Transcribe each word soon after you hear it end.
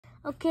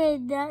Okay,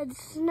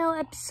 that's now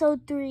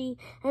episode 3,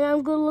 and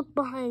I'm gonna look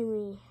behind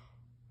me.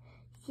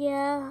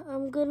 Yeah,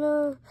 I'm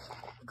gonna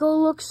go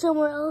look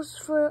somewhere else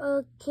for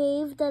a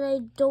cave that I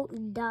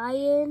don't die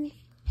in.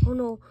 Oh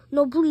no,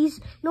 no please,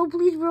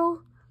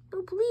 bro,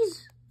 no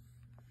please.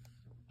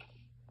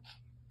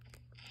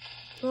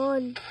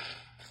 Run.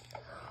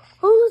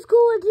 Oh, let's go,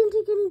 I didn't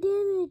take any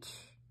damage.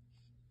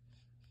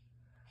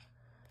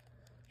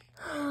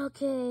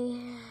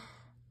 Okay.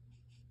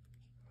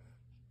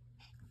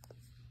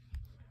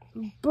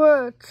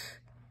 Birch.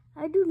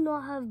 I do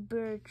not have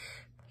birch.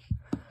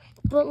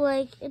 But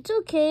like, it's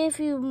okay if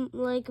you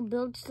like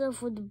build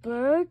stuff with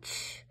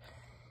birch.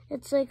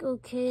 It's like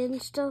okay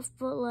and stuff,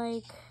 but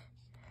like,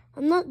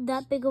 I'm not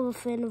that big of a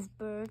fan of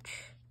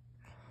birch.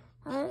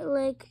 I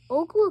like,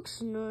 oak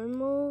looks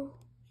normal.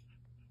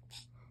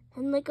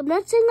 And like, I'm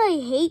not saying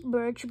I hate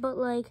birch, but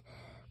like,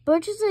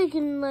 birch is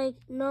like,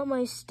 not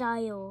my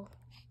style.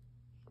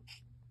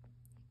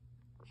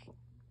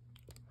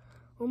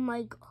 Oh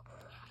my god.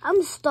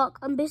 I'm stuck.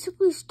 I'm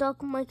basically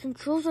stuck. My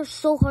controls are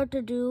so hard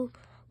to do.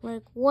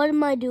 Like, what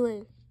am I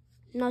doing?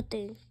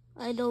 Nothing.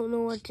 I don't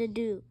know what to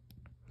do.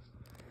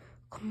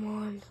 Come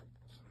on.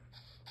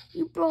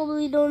 You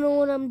probably don't know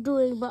what I'm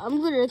doing, but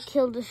I'm gonna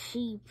kill the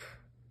sheep.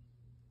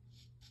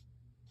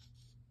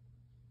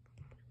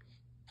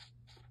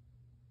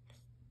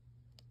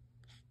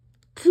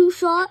 Two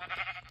shot.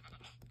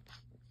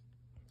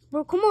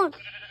 Bro, come on.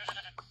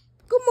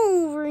 Come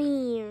over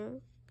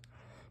here.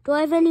 Do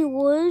I have any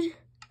wood?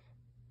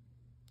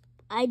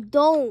 I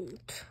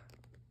don't.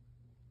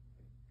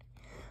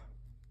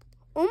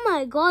 Oh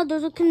my god,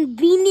 there's a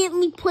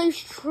conveniently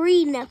placed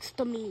tree next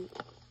to me.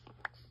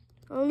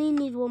 I only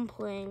need 1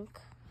 plank.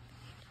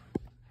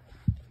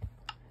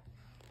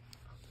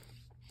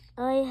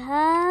 I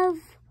have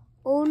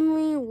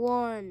only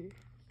 1.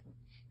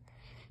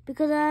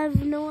 Because I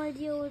have no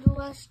idea where the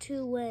last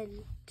 2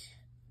 went.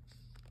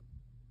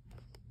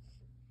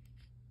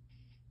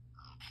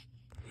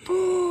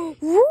 Ruined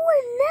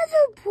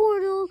nether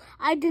portal!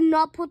 I did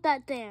not put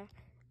that there.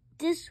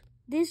 This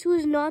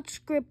was not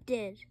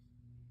scripted.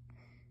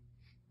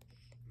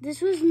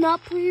 This was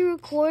not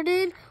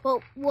pre-recorded.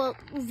 Well,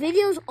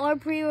 videos are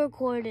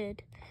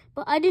pre-recorded.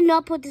 But I did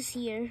not put this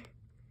here.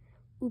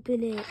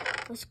 Open it.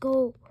 Let's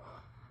go.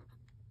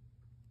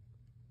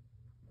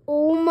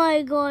 Oh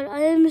my god,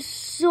 I am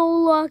so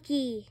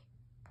lucky.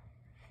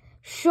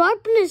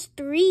 Sharpness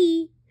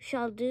 3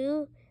 shall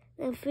do.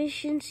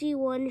 Efficiency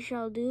 1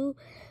 shall do.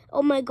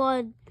 Oh my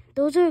god,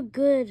 those are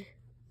good.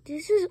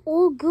 This is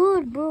all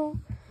good, bro.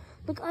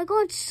 Look, I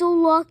got so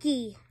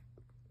lucky.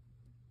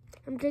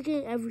 I'm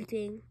taking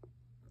everything.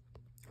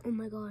 Oh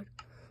my god.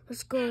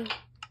 Let's go.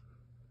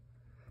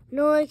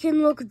 No, I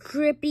can look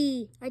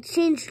drippy. I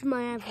changed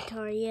my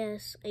avatar.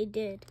 Yes, I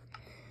did.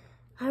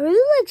 I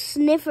really like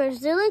sniffers.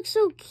 They're like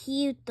so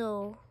cute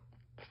though.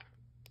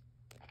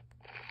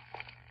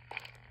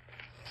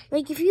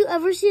 Like if you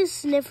ever see a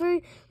sniffer,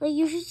 like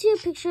you should see a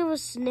picture of a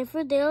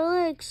sniffer.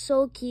 They're like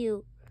so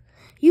cute.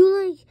 You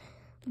like,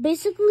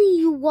 basically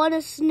you want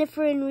a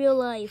sniffer in real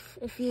life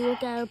if you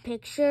look at a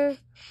picture.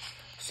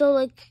 So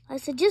like, I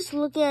suggest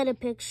looking at a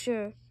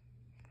picture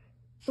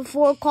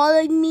before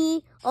calling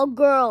me a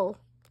girl.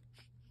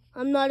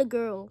 I'm not a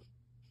girl.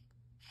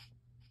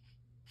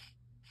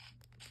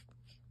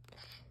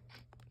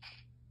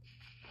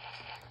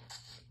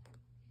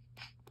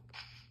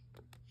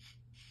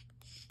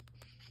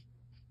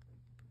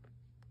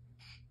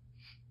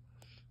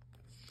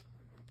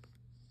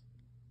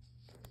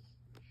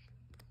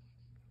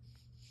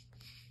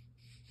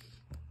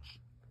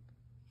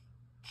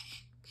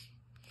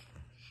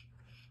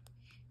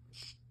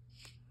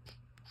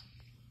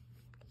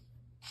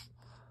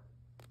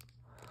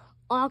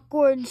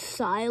 Awkward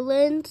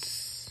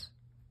silence.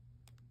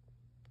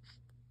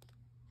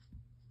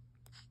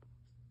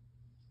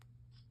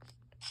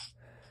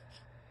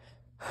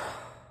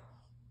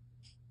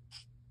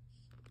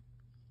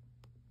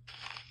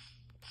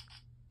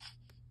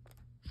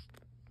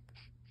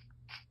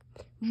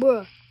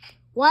 Bruh,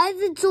 why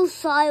is it so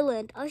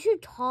silent? I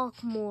should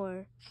talk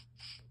more.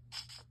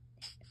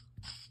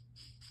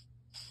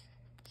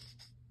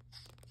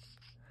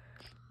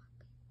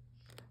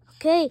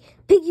 Okay,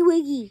 Piggy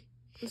Wiggy.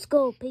 Let's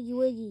go, Piggy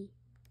Wiggy.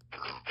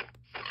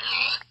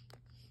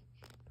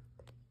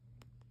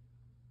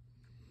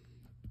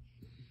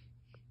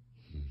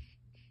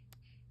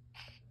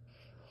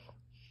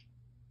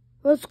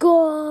 Let's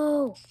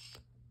go.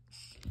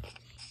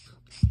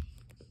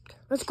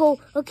 Let's go.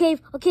 A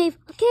cave, a cave,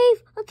 a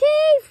cave, a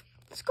cave.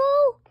 Let's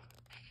go.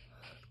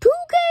 2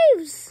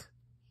 caves.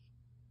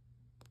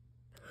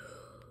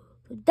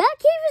 That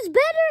cave is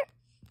better.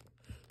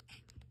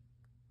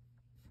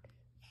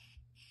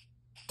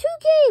 2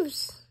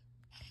 caves.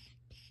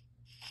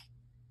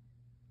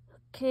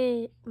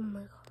 Okay. Oh my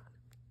god.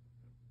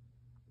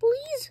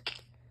 Please.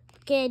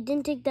 Okay, I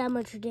didn't take that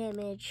much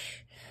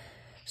damage.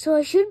 So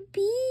I should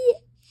be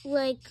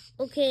like,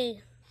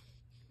 okay.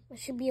 I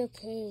should be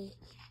okay.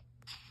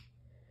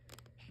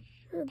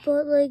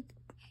 But like,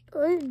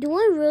 do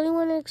I really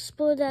want to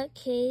explore that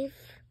cave?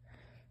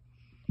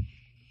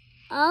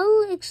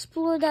 I'll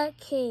explore that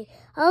cave.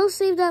 I'll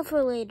save that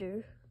for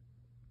later.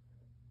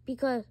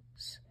 Because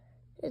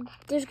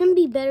there's going to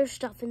be better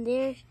stuff in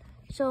there.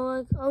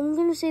 So I'm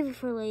going to save it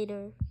for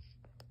later.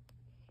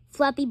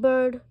 Flappy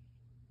Bird.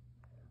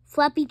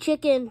 Flappy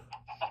Chicken.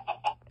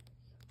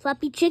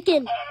 Flappy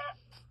Chicken.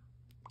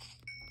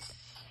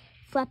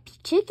 Flappy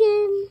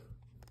Chicken.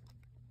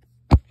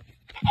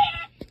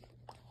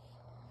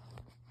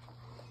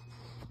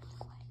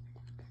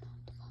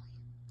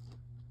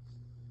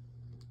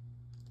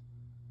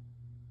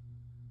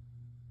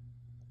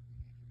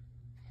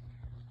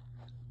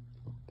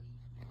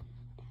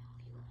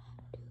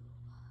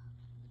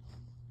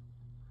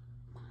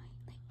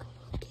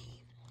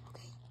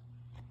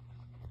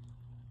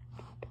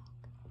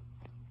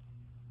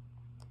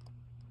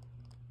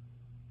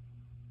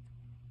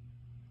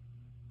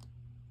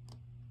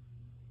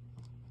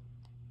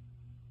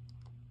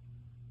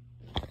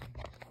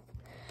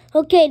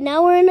 Okay,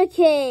 now we're in a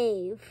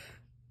cave.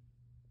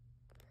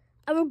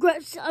 I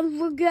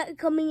regret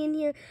coming in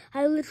here.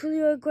 I literally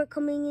regret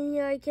coming in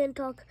here. I can't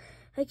talk.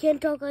 I'm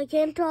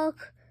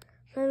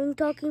having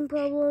talking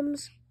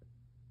problems.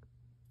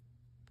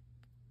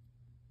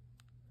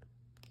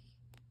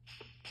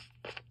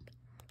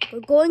 We're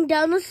going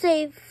down the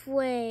safe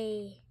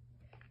way.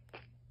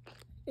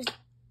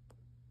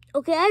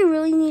 Okay, I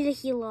really need to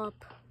heal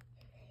up.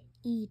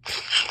 Eat.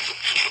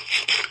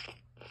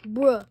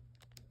 Bruh.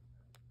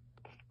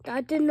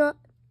 That did not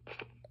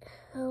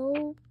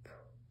help.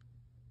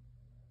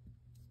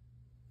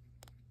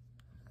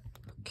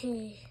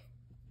 Okay.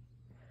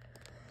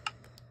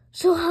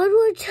 So how do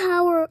I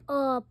tower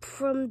up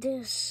from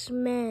this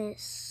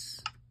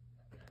mess?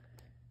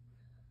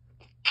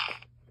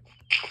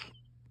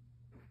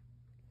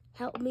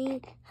 Help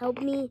me,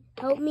 help me,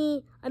 help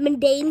me. I'm in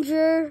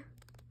danger.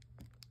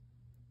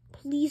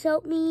 Please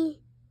help me.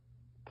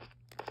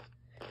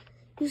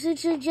 You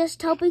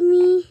suggest helping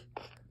me?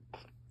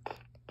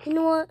 You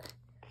know what?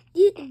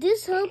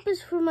 This help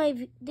is for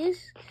me.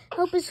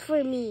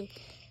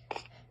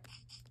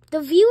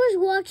 The viewers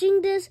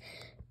watching this,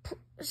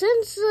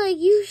 since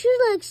you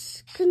should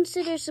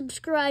consider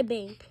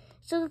subscribing.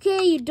 It's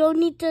okay, you don't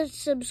need to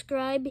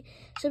subscribe.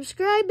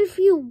 Subscribe if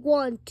you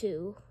want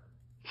to.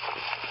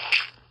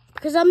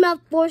 Because I'm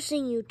not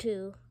forcing you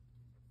to.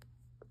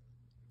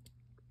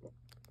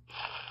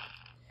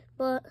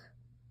 But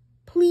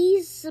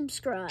please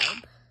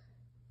subscribe.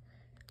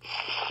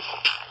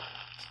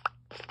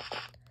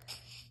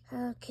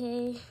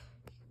 Okay.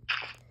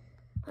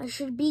 I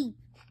should be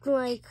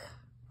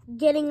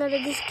getting out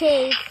of this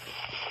cave.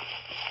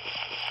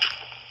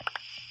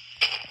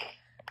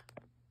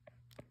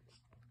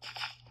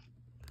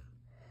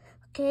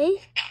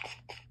 Okay.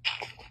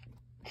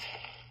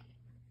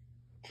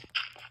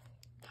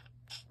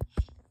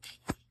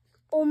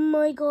 Oh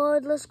my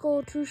god, let's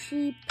go. 2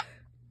 sheep.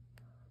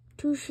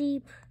 2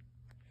 sheep.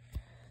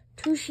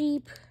 2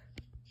 sheep.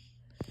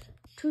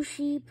 2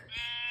 sheep.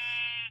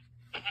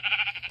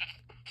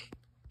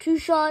 2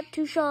 shot,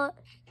 2 shot,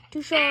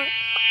 2 shot.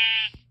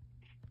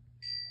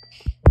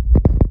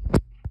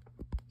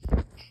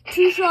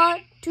 2 shot,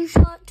 2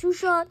 shot, 2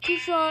 shot, 2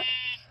 shot.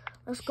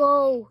 Let's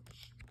go.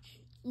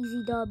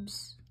 Easy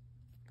dubs.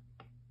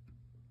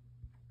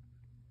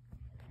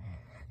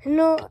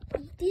 No,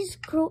 these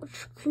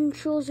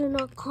controls are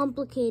not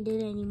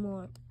complicated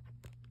anymore.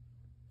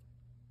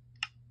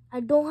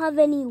 I don't have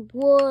any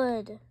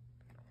wood.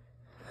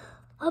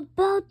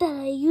 About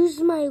that, I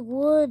used my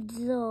wood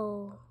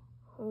though.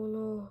 Oh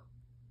no.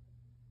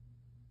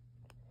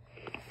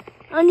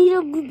 I need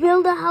to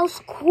build a house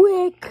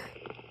quick.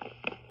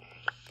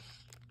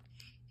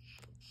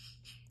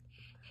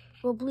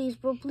 Bro, please,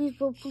 bro, please,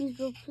 bro, please,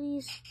 bro,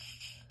 please.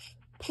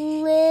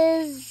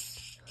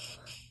 Please.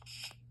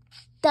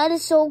 That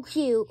is so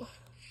cute.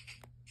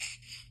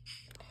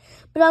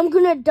 But I'm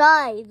gonna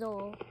die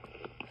though.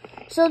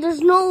 So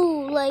there's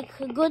no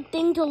good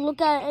thing to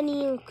look at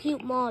any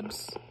cute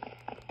mobs.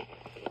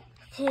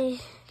 Okay.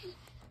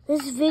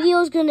 This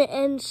video is gonna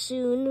end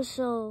soon,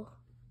 so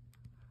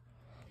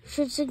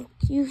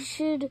you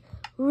should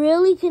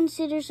really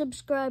consider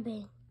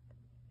subscribing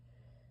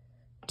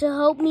to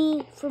help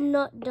me from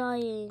not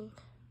dying.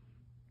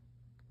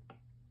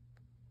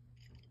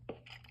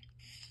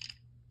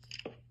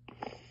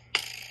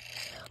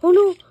 Oh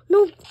no,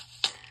 no.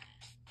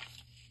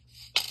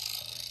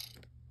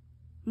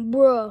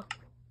 Bruh.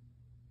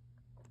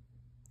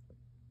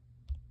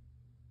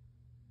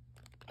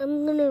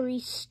 I'm gonna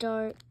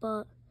restart,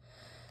 but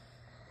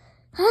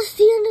that's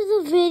the end of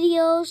the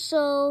video,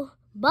 so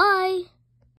bye.